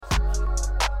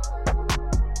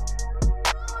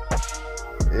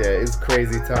it's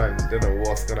crazy times. Don't know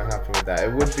what's gonna happen with that.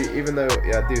 It would be, even though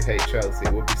I do hate Chelsea,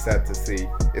 it would be sad to see.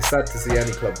 It's sad to see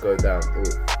any club go down or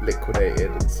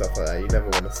liquidated and stuff like that. You never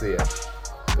want to see it.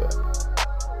 But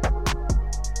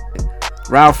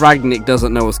Ralph Ragnick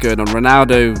doesn't know what's going on.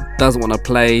 Ronaldo doesn't want to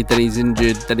play, then he's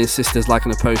injured, then his sister's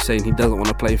liking a post saying he doesn't want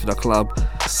to play for the club.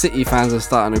 City fans are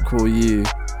starting to call you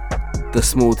the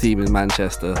small team in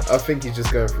Manchester. I think he's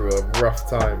just going through a rough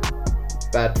time,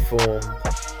 bad form.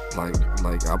 Like,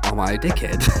 am I a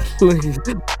dickhead?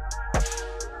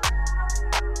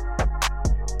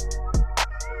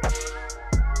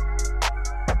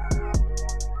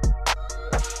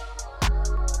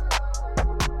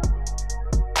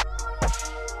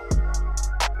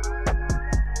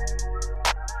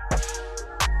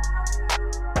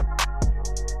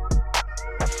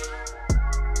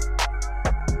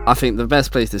 I think the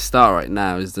best place to start right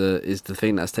now is the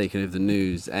thing that's taken over the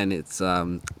news, and it's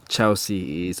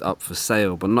Chelsea is up for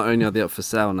sale. But not only are they up for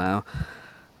sale now,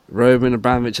 Roman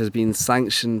Abramovich has been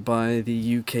sanctioned by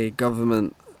the UK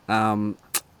government.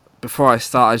 Before I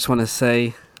start, I just want to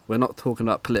say we're not talking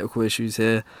about political issues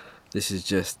here. This is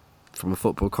just from a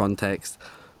football context.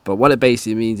 But what it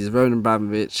basically means is Roman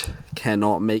Abramovich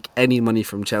cannot make any money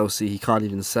from Chelsea. He can't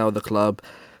even sell the club.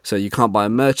 So you can't buy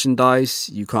merchandise,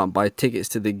 you can't buy tickets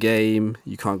to the game,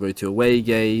 you can't go to away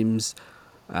games,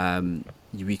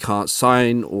 we can't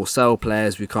sign or sell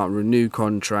players, we can't renew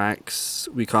contracts,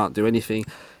 we can't do anything.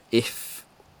 If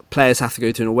players have to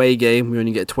go to an away game, we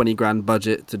only get $20,000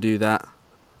 budget to do that.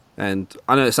 And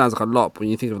I know it sounds like a lot, but when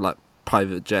you think of like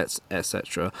private jets,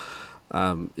 etc.,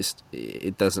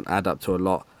 it doesn't add up to a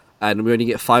lot. And we only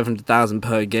get $500,000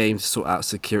 per game to sort out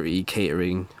security,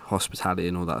 catering, hospitality,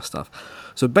 and all that stuff.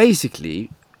 So basically,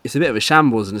 it's a bit of a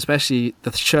shambles, and especially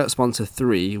the shirt sponsor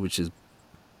 3, which is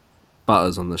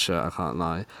Butters on the shirt, I can't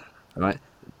lie. Right?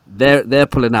 They're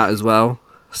pulling out as well.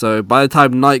 So by the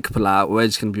time Nike pull out, we're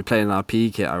just going to be playing our PE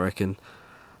kit, I reckon.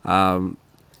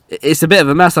 It's a bit of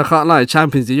a mess, I can't lie.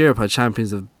 Champions of Europe are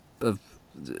champions of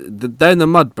they're in the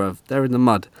mud, bruv. They're in the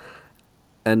mud.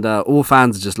 And all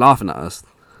fans are just laughing at us.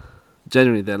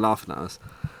 Generally, they're laughing at us.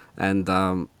 And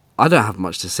I don't have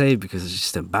much to say because it's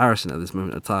just embarrassing at this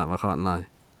moment of time. I can't lie.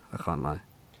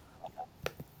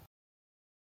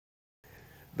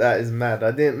 That is mad.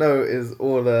 I didn't know it was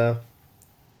all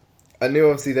I knew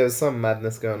obviously there was some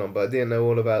madness going on, but I didn't know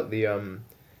all about the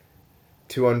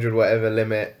 200 whatever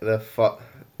limit,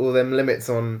 all them limits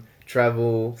on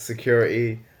travel,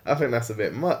 security. I think that's a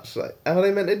bit much. Like, how are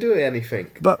they meant to do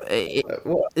anything? But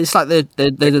it's like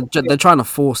they're trying to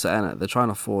force it, innit? They're trying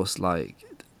to force like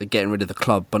getting rid of the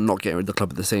club, but not getting rid of the club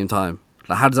at the same time.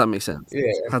 Like, how does that make sense?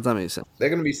 Yeah. How does that make sense? They're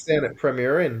going to be staying at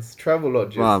Premier Inns, travel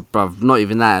lodges. Well, bruv, not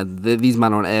even that. These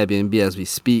men are on Airbnb as we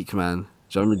speak, man.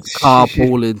 Do you know what I mean?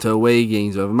 Carpooling to away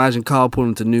games. Bruv. Imagine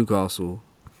carpooling to Newcastle.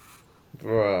 Bruh. Do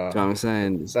you know what I'm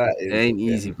saying? It ain't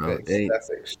easy, bro.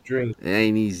 That's extreme. It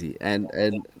ain't easy. And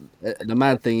the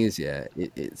mad thing is, yeah,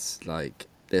 it's like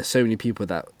there's so many people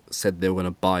that said they were going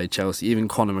to buy Chelsea. Even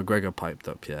Conor McGregor piped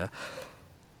up, yeah.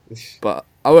 But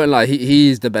I won't lie, he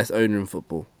is the best owner in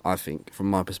football, I think, from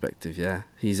my perspective, yeah.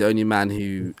 He's the only man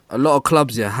who... A lot of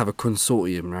clubs, yeah, have a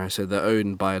consortium, right? So they're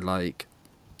owned by, like,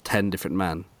 10 different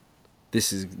men.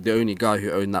 This is the only guy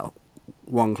who owned that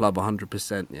one club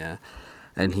 100%, yeah.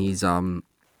 And he's,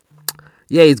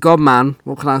 he's gone, man.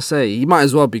 What can I say? He might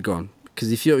as well be gone.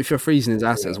 Because if you're freezing his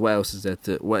assets, what else is there?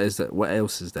 What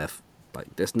else is there?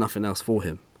 Like, there's nothing else for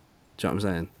him. Do you know what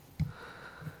I'm saying?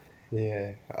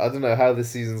 Yeah, I don't know how the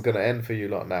season's gonna end for you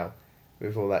lot now,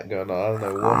 with all that going on.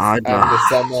 I don't know what's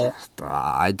the summer.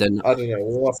 I don't know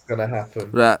what's gonna happen.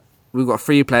 But we've got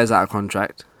 3 players out of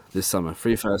contract this summer.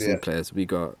 3 first-team players. We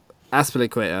got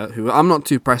Azpilicueta, who I'm not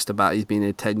too pressed about. He's been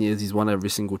here 10 years. He's won every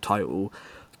single title.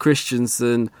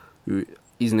 Christensen, who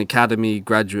he's an academy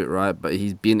graduate, right? But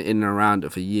he's been in and around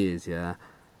it for years, yeah.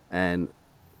 And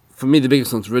for me, the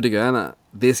biggest one's Rudiger, innit?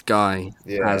 This guy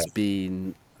has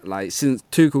been... Like, since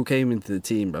Tuchel came into the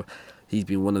team, bro, he's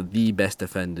been one of the best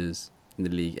defenders in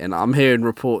the league. And I'm hearing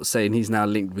reports saying he's now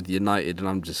linked with United, and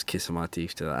I'm just kissing my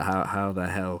teeth to that. How the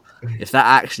hell? If that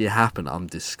actually happened, I'm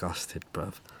disgusted,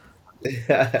 bruv.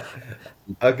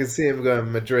 I can see him going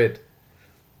to Madrid.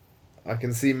 I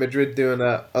can see Madrid doing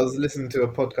that. I was listening to a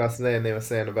podcast today, and they were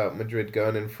saying about Madrid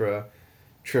going in for a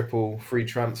triple free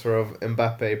transfer of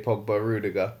Mbappe, Pogba,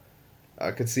 Rudiger.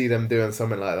 I could see them doing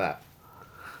something like that.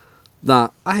 Nah,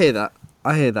 I hear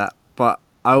that, but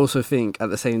I also think at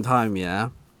the same time, yeah,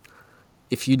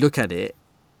 if you look at it,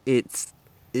 it's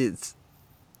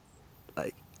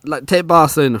like take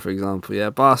Barcelona for example, yeah.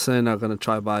 Barcelona are gonna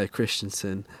try buy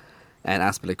Christensen and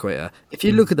Azpilicueta. If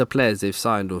you look at the players they've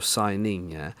signed or signing,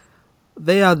 yeah,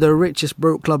 they are the richest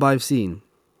broke club I've seen.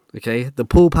 Okay, the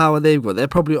pull power they've got, they're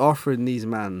probably offering these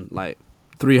man like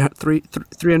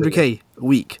 300k a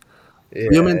week.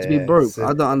 You're meant to be Yeah. broke.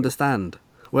 I Silly. don't understand.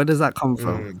 Where does that come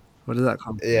from? Mm. Where does that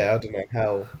come from? Yeah, I don't know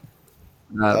how.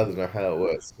 I Uh, don't know how it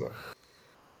works. But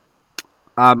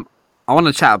I want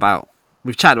to chat about.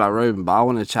 We've chatted about Roman, but I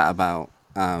want to chat about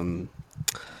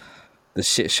the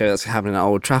shit show that's happening at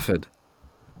Old Trafford.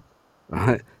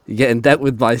 Right, you're getting dealt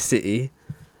with by City.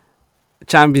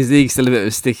 Champions League still a bit of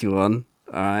a sticky one.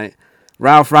 All right.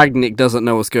 Ralph Ragnick doesn't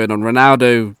know what's going on.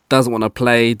 Ronaldo doesn't want to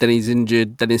play. Then he's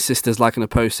injured. Then his sister's liking a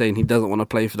post saying he doesn't want to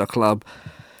play for the club.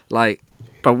 Like,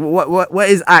 but what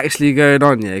is actually going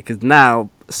on here? Because now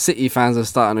City fans are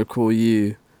starting to call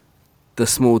you the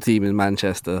small team in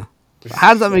Manchester.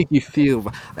 How does that make you feel?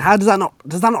 How does that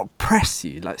not press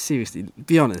you? Like, seriously,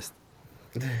 be honest.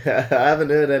 I haven't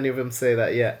heard any of them say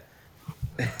that yet.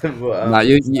 But, Now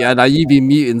you've been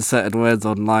muting certain words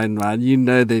online, man. You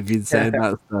know they've been saying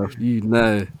that stuff. You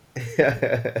know.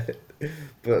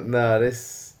 but no,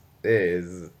 this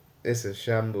is it's a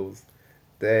shambles.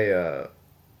 They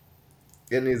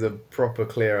it needs a proper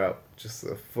clear out, just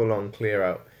a full on clear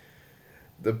out.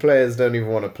 The players don't even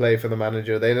want to play for the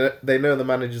manager. They know the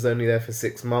manager's only there for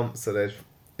 6 months, so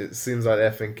it seems like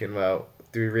they're thinking, well,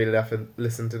 do we really have to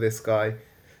listen to this guy?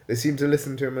 They seem to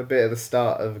listen to him a bit at the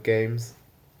start of games.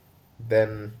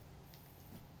 Then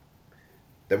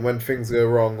when things go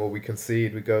wrong or we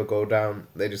concede, we go down,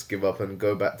 they just give up and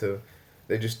go back to,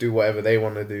 they just do whatever they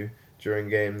want to do during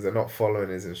games. They're not following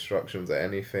his instructions or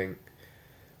anything.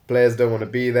 Players don't want to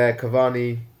be there.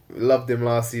 Cavani, loved him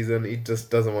last season. He just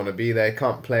doesn't want to be there. He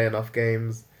can't play enough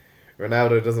games.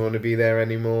 Ronaldo doesn't want to be there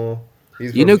anymore.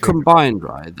 Combined,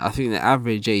 right? I think the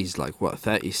average age is like, what,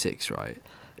 36, right?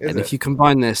 Is and it? if you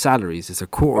combine their salaries, it's a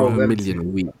quarter of a them million two. a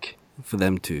week for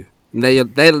them two. They're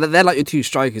like your two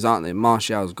strikers, aren't they?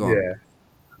 Martial's gone. Yeah.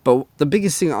 But the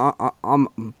biggest thing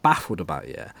I'm baffled about,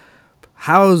 yeah,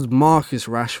 how's Marcus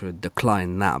Rashford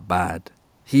declined that bad?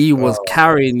 He was Oh,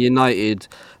 carrying United,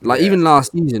 like yeah. even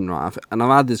last season, right? And I've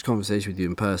had this conversation with you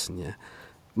in person, yeah.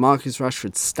 Marcus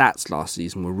Rashford's stats last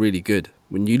season were really good.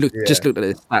 When you just Yeah. looked at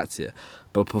his stats here,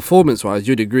 but performance-wise,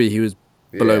 you'd agree he was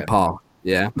below Yeah. par.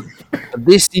 Yeah. But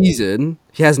this season,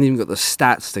 he hasn't even got the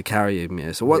stats to carry him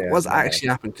here. So Yeah. what's actually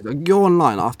happened? Because you go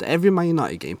online after every Man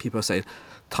United game, people are saying,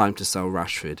 "Time to sell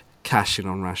Rashford, cash in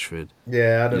on Rashford."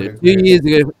 Yeah, I don't You know, agree.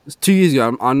 2 years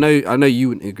ago, I know you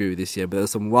wouldn't agree with this year, but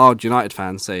there's some wild United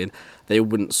fans saying they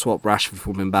wouldn't swap Rashford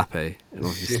for Mbappe, and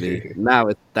obviously now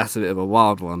that's a bit of a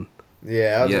wild one.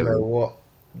 Yeah, I Yeah, don't know what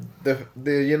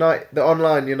the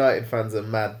online United fans are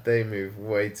mad. They move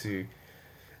way too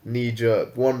knee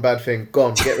jerk. One bad thing,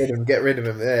 gone. Get rid of him. Get rid of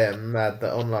him. Yeah, mad.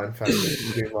 The online fans are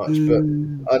too much. But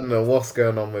I don't know what's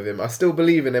going on with him. I still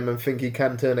believe in him and think he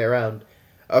can turn it around.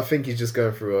 I think he's just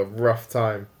going through a rough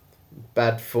time,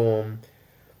 bad form.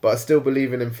 But I still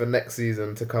believe in him for next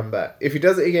season to come back. If he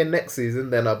does it again next season,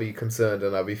 then I'll be concerned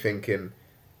and I'll be thinking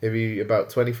he'll be about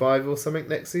 25 or something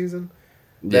next season.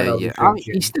 Then I'll be yeah. I mean,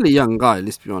 thinking, he's still a young guy.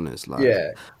 Let's be honest. Like,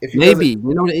 yeah, if he does maybe it,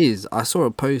 you know what it is. I saw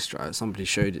a post, right? Somebody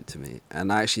showed it to me,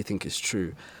 and I actually think it's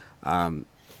true.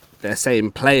 They're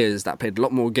saying players that played a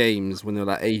lot more games when they're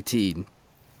like 18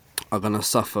 are gonna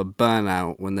suffer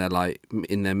burnout when they're like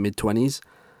in their mid-20s.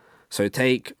 So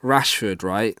take Rashford,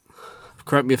 right?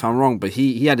 Correct me if I'm wrong, but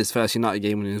he had his first United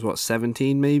game when he was what,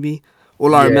 17 maybe.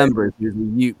 All I yeah, remember is he was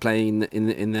a youth playing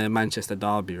in the Manchester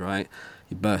derby, right?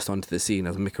 He burst onto the scene,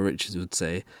 as Micah Richards would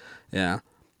say, yeah.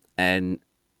 And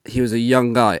he was a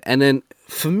young guy, and then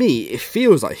for me, it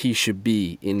feels like he should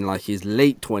be in like his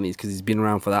late 20s because he's been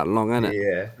around for that long, innit?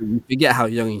 yeah, You forget how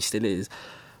young he still is,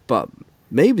 but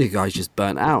maybe the guy's just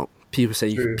burnt out. People say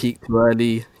you true, peak too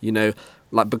early, you know,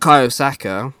 like Bukayo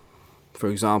Saka, for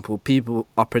example. People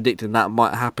are predicting that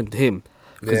might happen to him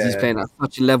because he's yeah, playing at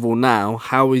such a level now.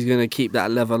 How he's going to keep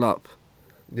that level up?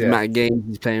 The yeah, amount of games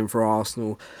he's playing for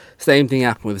Arsenal. Same thing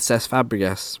happened with Cesc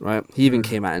Fabregas, right? He even mm,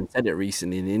 came out and said it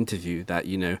recently in an interview that,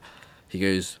 you know, he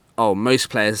goes, "Oh, most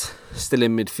players still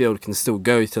in midfield can still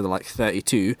go to the like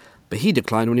 32, but he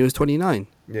declined when he was 29."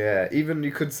 yeah. Even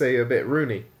you could say a bit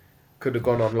Rooney could have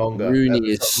gone on longer Rooney at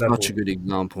the is top such a level. good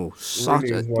example.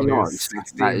 Rooney was You when know he what? was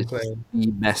That 16 is playing.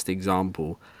 the best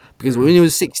example. Because when Mm, he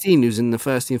was 16, he was in the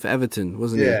first team for Everton,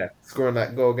 wasn't he? yeah, scoring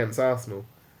that goal against Arsenal.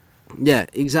 Yeah,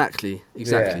 exactly.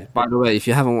 Yeah, By the way, if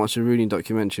you haven't watched the Rooney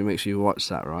documentary, make sure you watch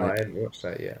that, right? I hadn't watched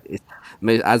that yet. It,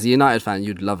 as a United fan,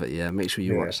 you'd love it, yeah? Make sure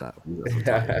you Yeah, watch that when you got some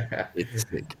time. It's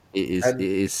sick. It and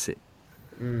is sick.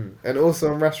 and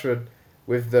also on Rashford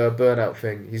with the burnout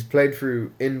thing, he's played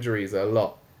through injuries a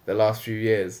lot the last few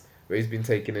years, where he's been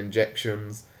taking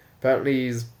injections. Apparently,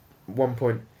 he's one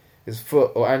point his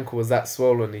foot or ankle was that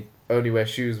swollen. He only wear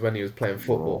shoes when he was playing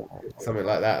football, something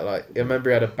like that. Like I remember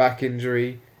he had a back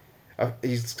injury.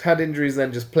 He's had injuries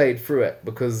then just played through it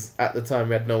because at the time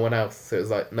we had no one else. So it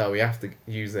was like, no, we have to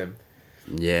use him.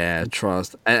 Yeah,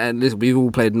 trust. And listen, we've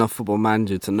all played enough Football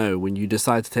Manager to know when you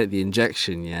decide to take the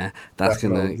injection, yeah, That's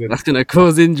not good. that's gonna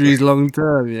cause injuries long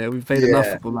term. Yeah, we've played enough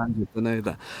Yeah. Football Manager to know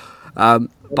that.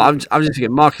 But I'm just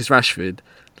thinking Marcus Rashford,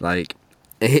 like,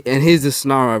 and here's the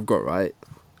scenario I've got right: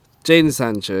 Jadon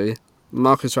Sancho,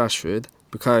 Marcus Rashford,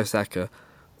 Bukayo Saka,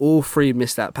 all three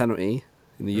missed that penalty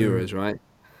in the Euros, right?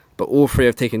 But all three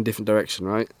have taken different direction,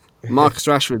 right? Marcus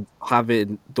Rashford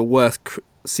having the worst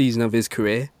season of his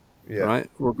career. Yeah. Right,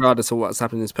 regardless of what's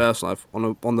happened in his personal life,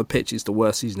 on the pitch, it's the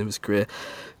worst season of his career.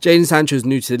 Jadon Sancho is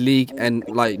new to the league, and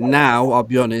like now, I'll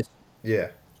be honest, Yeah.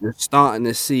 you're starting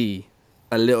to see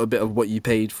a little bit of what you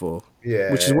paid for,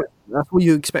 which is Yeah. that's what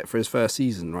you expect for his first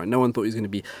season, right? No one thought he was going to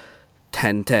be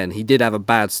 10-10. He did have a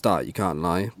bad start, you can't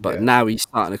lie, but Yeah. now he's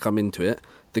starting to come into it.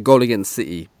 The goal against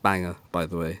City, banger, by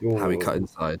the way, how he Ooh. cut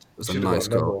inside was a Should have got nice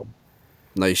another goal. one.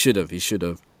 No, he should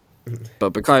have.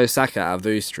 But Bukayo Saka, out of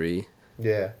those three,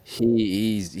 Yeah.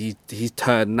 he's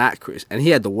turned that and he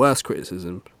had the worst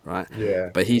criticism, right? Yeah.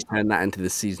 But he's turned that into the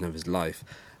season of his life,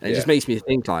 and it Yeah. just makes me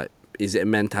think like, is it a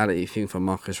mentality thing for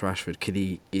Marcus Rashford?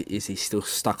 Is he still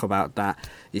stuck about that?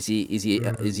 Is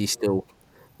he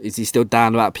still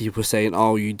down about people saying,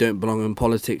 "Oh, you don't belong in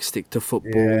politics, stick to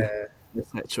football," Yeah.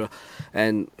 etc.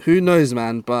 And who knows,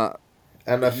 man? But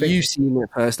And I think you've seen it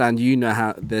firsthand. You know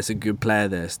how there's a good player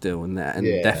there still, and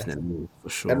yeah. definitely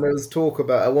for And there sure. was talk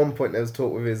about at one point there was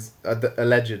talk with his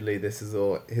allegedly this is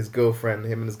or his girlfriend,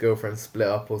 him and his girlfriend split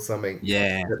up or something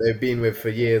Yeah, that they've been with for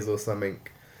years or something.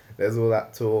 There's all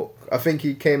that talk. I think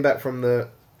he came back from the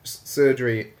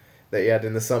surgery that he had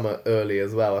in the summer early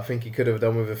as well. I think he could have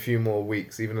done with a few more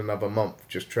weeks, even another month,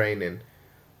 just training.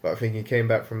 But I think he came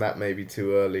back from that maybe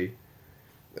too early.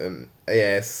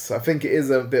 Yes, I think it is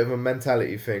a bit of a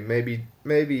mentality thing.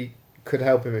 Maybe could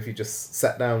help him if he just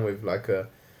sat down with like a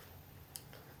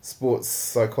sports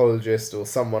psychologist or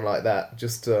someone like that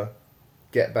just to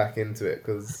get back into it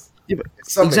because yeah, but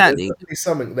there's exactly. definitely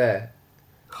something there.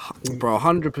 Bro,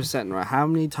 100% right. How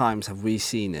many times have we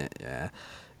seen it? Yeah,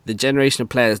 the generation of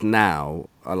players now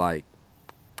are like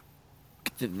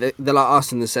they're like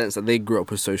us in the sense that they grew up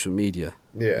with social media.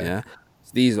 Yeah, Yeah,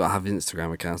 so these are have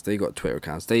Instagram accounts. They got Twitter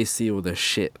accounts. They see all the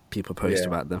shit people post yeah,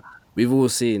 about them. We've all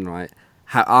seen right.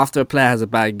 How after a player has a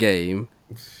bad game,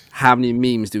 how many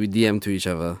memes do we DM to each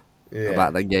other yeah,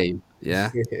 about that game?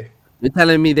 Yeah, yeah, you're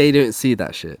telling me they don't see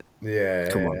that shit? Come yeah,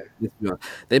 on. Let's be honest.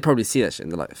 They probably see that shit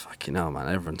and they're like, fucking hell, man,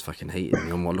 everyone's fucking hating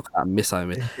me. I'm gonna look at that miss I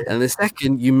made. And the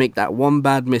second you make that one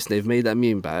bad miss, they've made that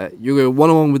meme about it, you go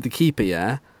 1-on-1 with the keeper,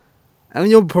 yeah? And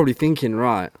then you're probably thinking,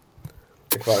 right,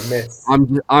 If I miss,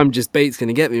 I'm just bait's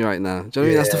gonna get me right now. Do you know what I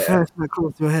mean? That's the yeah, first thing that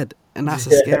comes to your head. And that's a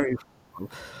yeah, scary one.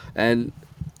 And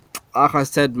like I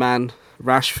said, man,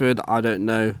 Rashford, I don't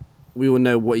know. We all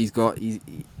know what he's got. He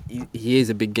is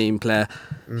a big game player.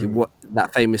 What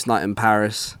that famous night in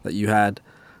Paris that you had.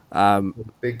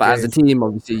 big But as a game. team,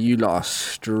 obviously, you lot are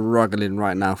struggling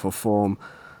right now for form.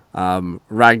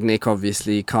 Ragnick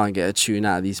obviously can't get a tune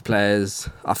out of these players.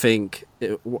 I think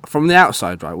from the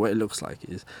outside, right, what it looks like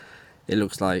is it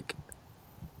looks like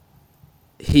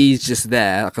he's just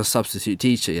there like a substitute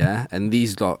teacher, yeah, and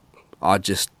these lot are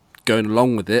just going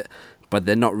along with it, but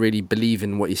they're not really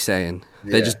believing what he's saying.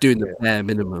 They're Yeah, just doing the yeah, bare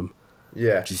minimum.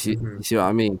 yeah, Do you see? You see what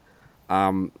I mean?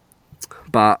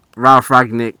 But Ralph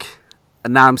Ragnick,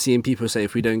 and now I'm seeing people say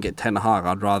if we don't get Ten Hag,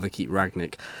 I'd rather keep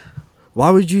Ragnick. Why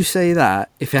would you say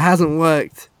that if it hasn't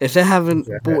worked? If they haven't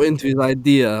yeah. bought into his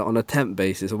idea on a temp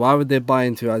basis, why would they buy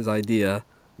into his idea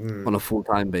on a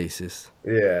full-time basis?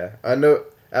 Yeah, I know.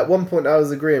 At one point, I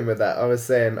was agreeing with that. I was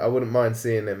saying I wouldn't mind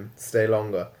seeing him stay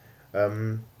longer.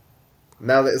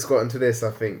 Now that it's gotten to this,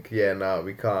 I think, yeah, no,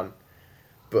 we can't.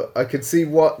 But I could see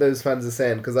what those fans are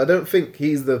saying because I don't think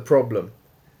he's the problem.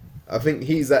 I think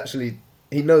he's actually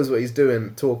he knows what he's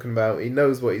doing, talking about. He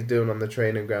knows what he's doing on the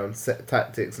training ground, set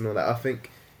tactics and all that. I think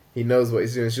he knows what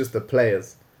he's doing. It's just the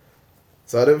players.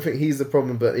 So I don't think he's the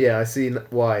problem. But yeah, I see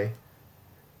why.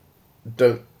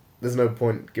 There's no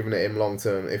point giving it him long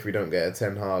term if we don't get a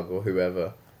Ten Hag or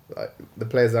whoever. Like the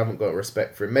players haven't got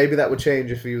respect for him. Maybe that would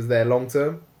change if he was there long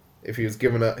term. If he was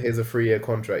given here's a 3-year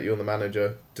contract, you're the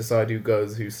manager, decide who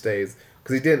goes, who stays.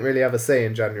 Because he didn't really have a say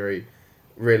in January,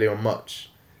 really on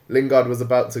much. Lingard was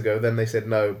about to go, then they said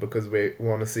no because we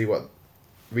want to see what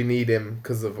we need him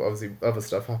because of obviously other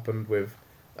stuff happened with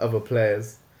other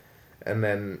players, and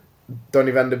then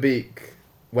Donny van der Beek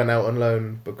went out on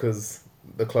loan because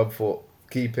the club thought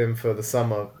keep him for the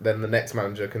summer, then the next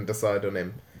manager can decide on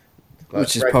him.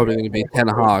 Which is probably regular. going to be Ten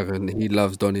Hag, and he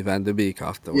loves Donny van der Beek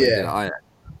after what he did at Yeah. Ajax.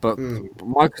 But Mm.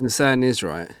 my concern is,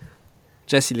 right,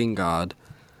 Jesse Lingard,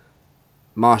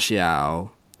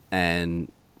 Martial,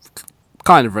 and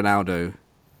kind of Ronaldo,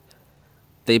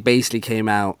 they basically came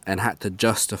out and had to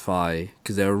justify,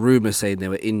 because there were rumours saying they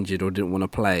were injured or didn't want to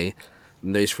play,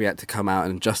 and those three had to come out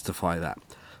and justify that.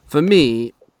 For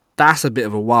me, that's a bit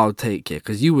of a wild take here,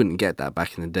 because you wouldn't get that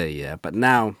back in the day, yeah. But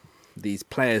now, these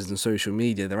players on social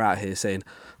media, they're out here saying,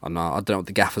 oh no, I don't know what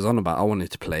the gaffer's on about, I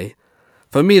wanted to play.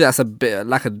 For me, that's a bit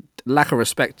lack of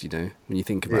respect, you know, when you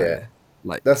think about it.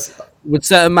 Like, That's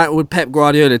would Pep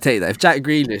Guardiola take that? If Jack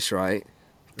Grealish, right,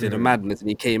 did a madness and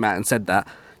he came out and said that,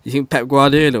 you think Pep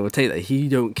Guardiola would take that? He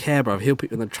don't care, bro. He'll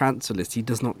put you on the transfer list. He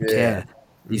does not care.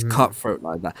 He's cutthroat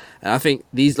like that. And I think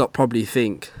these lot probably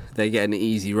think they're getting an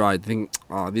easy ride. They think,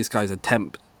 oh, this guy's a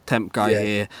temp guy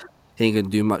here. He ain't going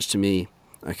to do much to me.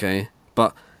 Okay?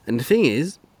 And the thing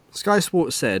is, Sky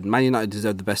Sports said Man United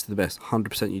deserve the best of the best.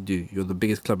 100% you do. You're the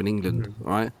biggest club in England.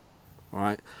 All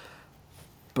right?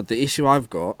 But the issue I've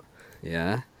got,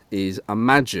 is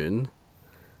imagine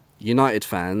United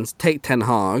fans take Ten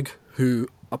Hag, who,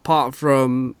 apart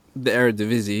from the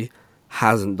Eredivisie,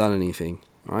 hasn't done anything.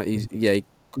 Right? He's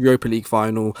Europa League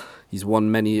final. He's won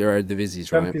many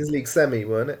Eredivisies. Right? Champions League semi,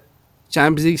 weren't it?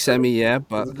 Champions League semi, yeah,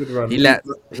 but It was a good run. he let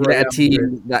a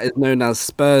team that is known as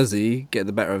Spursy get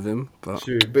the better of him. But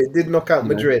True, but it did knock out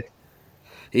Madrid.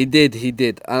 He did.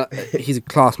 He's a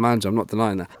class manager. I'm not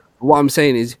denying that. But what I'm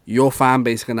saying is, your fan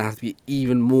base is going to have to be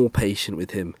even more patient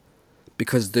with him,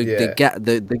 because the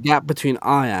gap between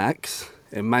Ajax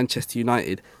and Manchester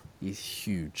United is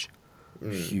huge,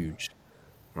 huge,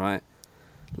 right?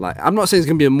 Like, I'm not saying it's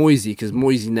going to be a Moisey, because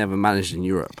Moisey never managed in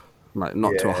Europe, like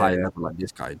not to a high level like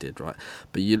this guy did, right?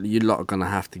 But you lot are going to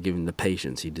have to give him the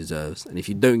patience he deserves, and if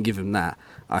you don't give him that,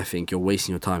 I think you're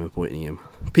wasting your time appointing him.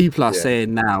 People are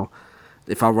saying now,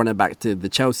 if I run it back to the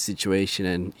Chelsea situation,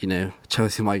 and you know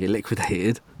Chelsea might get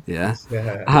liquidated,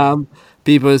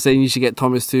 people are saying you should get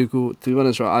Thomas Tuchel. To be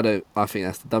honest, right, I think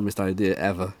that's the dumbest idea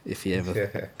ever. If he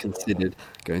ever considered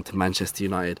going to Manchester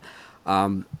United,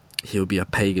 he'll be a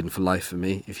pagan for life for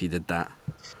me if he did that.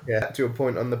 Yeah, to a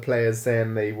point on the players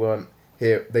saying they weren't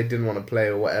here, they didn't want to play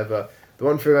or whatever. The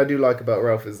one thing I do like about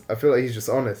Ralph is I feel like he's just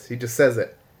honest. He just says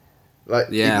it. Like,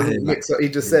 he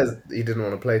just says he didn't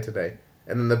want to play today.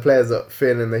 And then the players are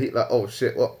feeling the heat, like, oh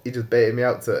shit, what? He just baited me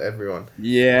out to everyone.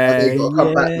 Yeah. And they got to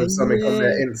come back with something on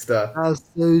their Insta. That's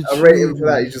so I rate him for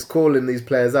that. He's just calling these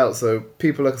players out, so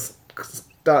people are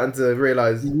starting to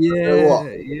realise, you know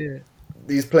what?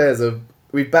 These players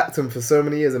we backed them for so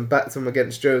many years and backed them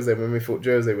against Jose when we thought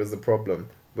Jose was the problem.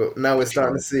 But now we're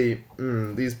starting to see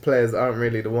these players aren't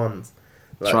really the ones.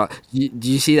 Like, do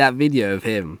you see that video of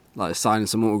him like signing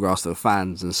some autographs to the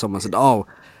fans, and someone said, "Oh,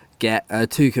 get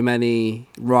Tuchemeni,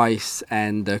 Rice,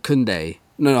 and Koundé.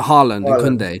 No, Haaland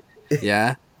and Koundé."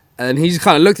 Yeah, and he just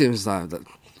kind of looked at him and was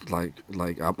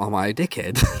like, am I a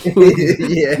dickhead?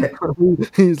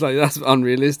 He's like, that's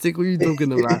unrealistic. What are you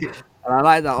talking about? And I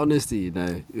like that honesty, you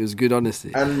know. It was good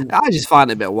honesty. And I just find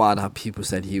it a bit wild how people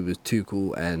said he was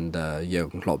Tuchel and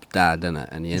Jurgen Klopp's dad, didn't it?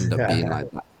 And he ended up being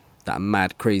like that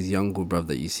mad, crazy uncle, bruv,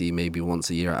 that you see maybe once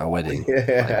a year at a wedding. Like,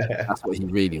 that's what he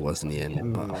really was in the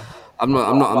end. But I'm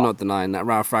not denying that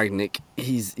Ralph Rangnick,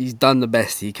 he's done the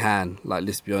best he can. Like,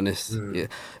 let's be honest. Yeah.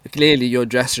 Clearly, your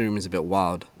dressing room is a bit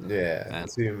wild. Yeah,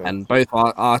 too much. And both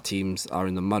our teams are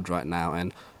in the mud right now.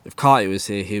 And if Carty was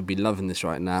here, he'd be loving this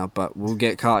right now. But we'll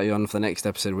get Carty on for the next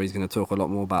episode where he's going to talk a lot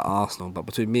more about Arsenal. But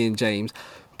between me and James,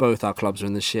 both our clubs are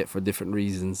in the shit for different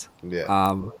reasons.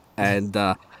 Yeah.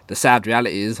 The sad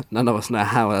reality is none of us know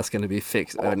how that's going to be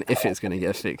fixed and if it's going to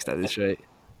get fixed at this rate.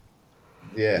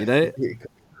 Yeah. You know?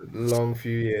 Long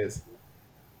few years.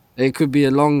 It could be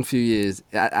a long few years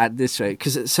at this rate.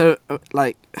 Because so,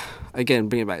 like, again,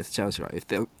 bring it back to Chelsea,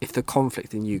 right? If the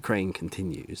conflict in Ukraine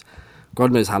continues,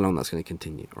 God knows how long that's going to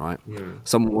continue, right?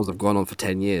 Some wars have gone on for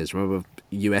 10 years. Remember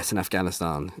US and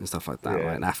Afghanistan and stuff like that,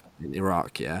 right? And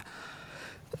Iraq, yeah.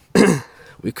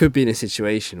 We could be in a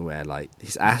situation where, like,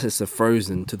 his assets are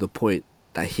frozen to the point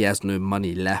that he has no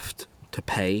money left to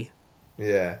pay.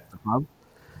 Yeah.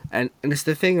 And it's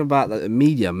the thing about the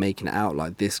media making it out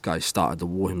like this guy started the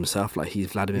war himself, like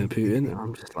he's Vladimir Putin. And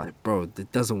I'm just like, bro,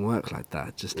 it doesn't work like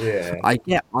that. Just I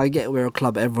get we're a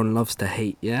club everyone loves to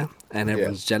hate, yeah, and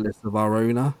everyone's jealous of our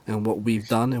owner and what we've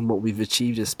done and what we've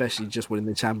achieved, especially just winning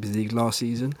the Champions League last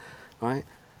season, right?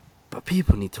 But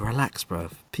people need to relax, bro.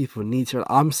 People need to.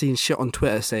 I'm seeing shit on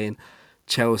Twitter saying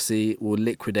Chelsea will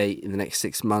liquidate in the next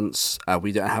 6 months.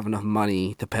 We don't have enough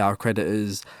money to pay our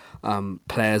creditors.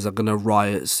 Players are gonna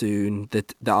riot soon. They're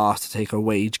asked to take a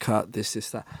wage cut. This,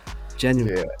 that.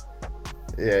 Genuinely,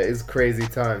 Yeah, it's crazy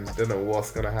times. Don't know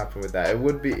what's gonna happen with that. It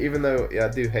would be, even though I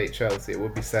do hate Chelsea, it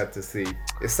would be sad to see.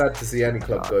 It's sad to see any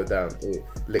club go down or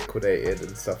liquidated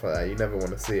and stuff like that. You never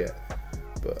want to see it.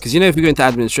 Because if we go into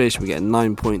administration, we get a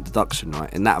 9-point deduction,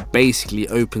 right? And that basically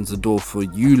opens the door for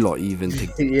you lot even to.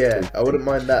 Yeah, I wouldn't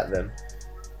mind that then.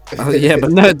 Yeah,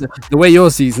 but no, the way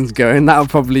your season's going, that'll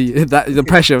probably the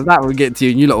pressure of that will get to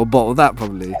you, and you lot will bottle that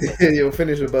probably. You'll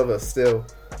finish above us still.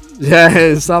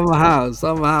 Yeah,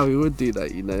 somehow we would do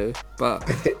that, but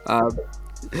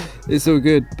it's all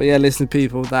good. But yeah, listen,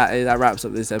 people, that wraps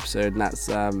up this episode, and that's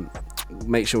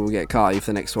make sure we get Carty for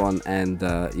the next one, and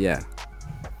yeah.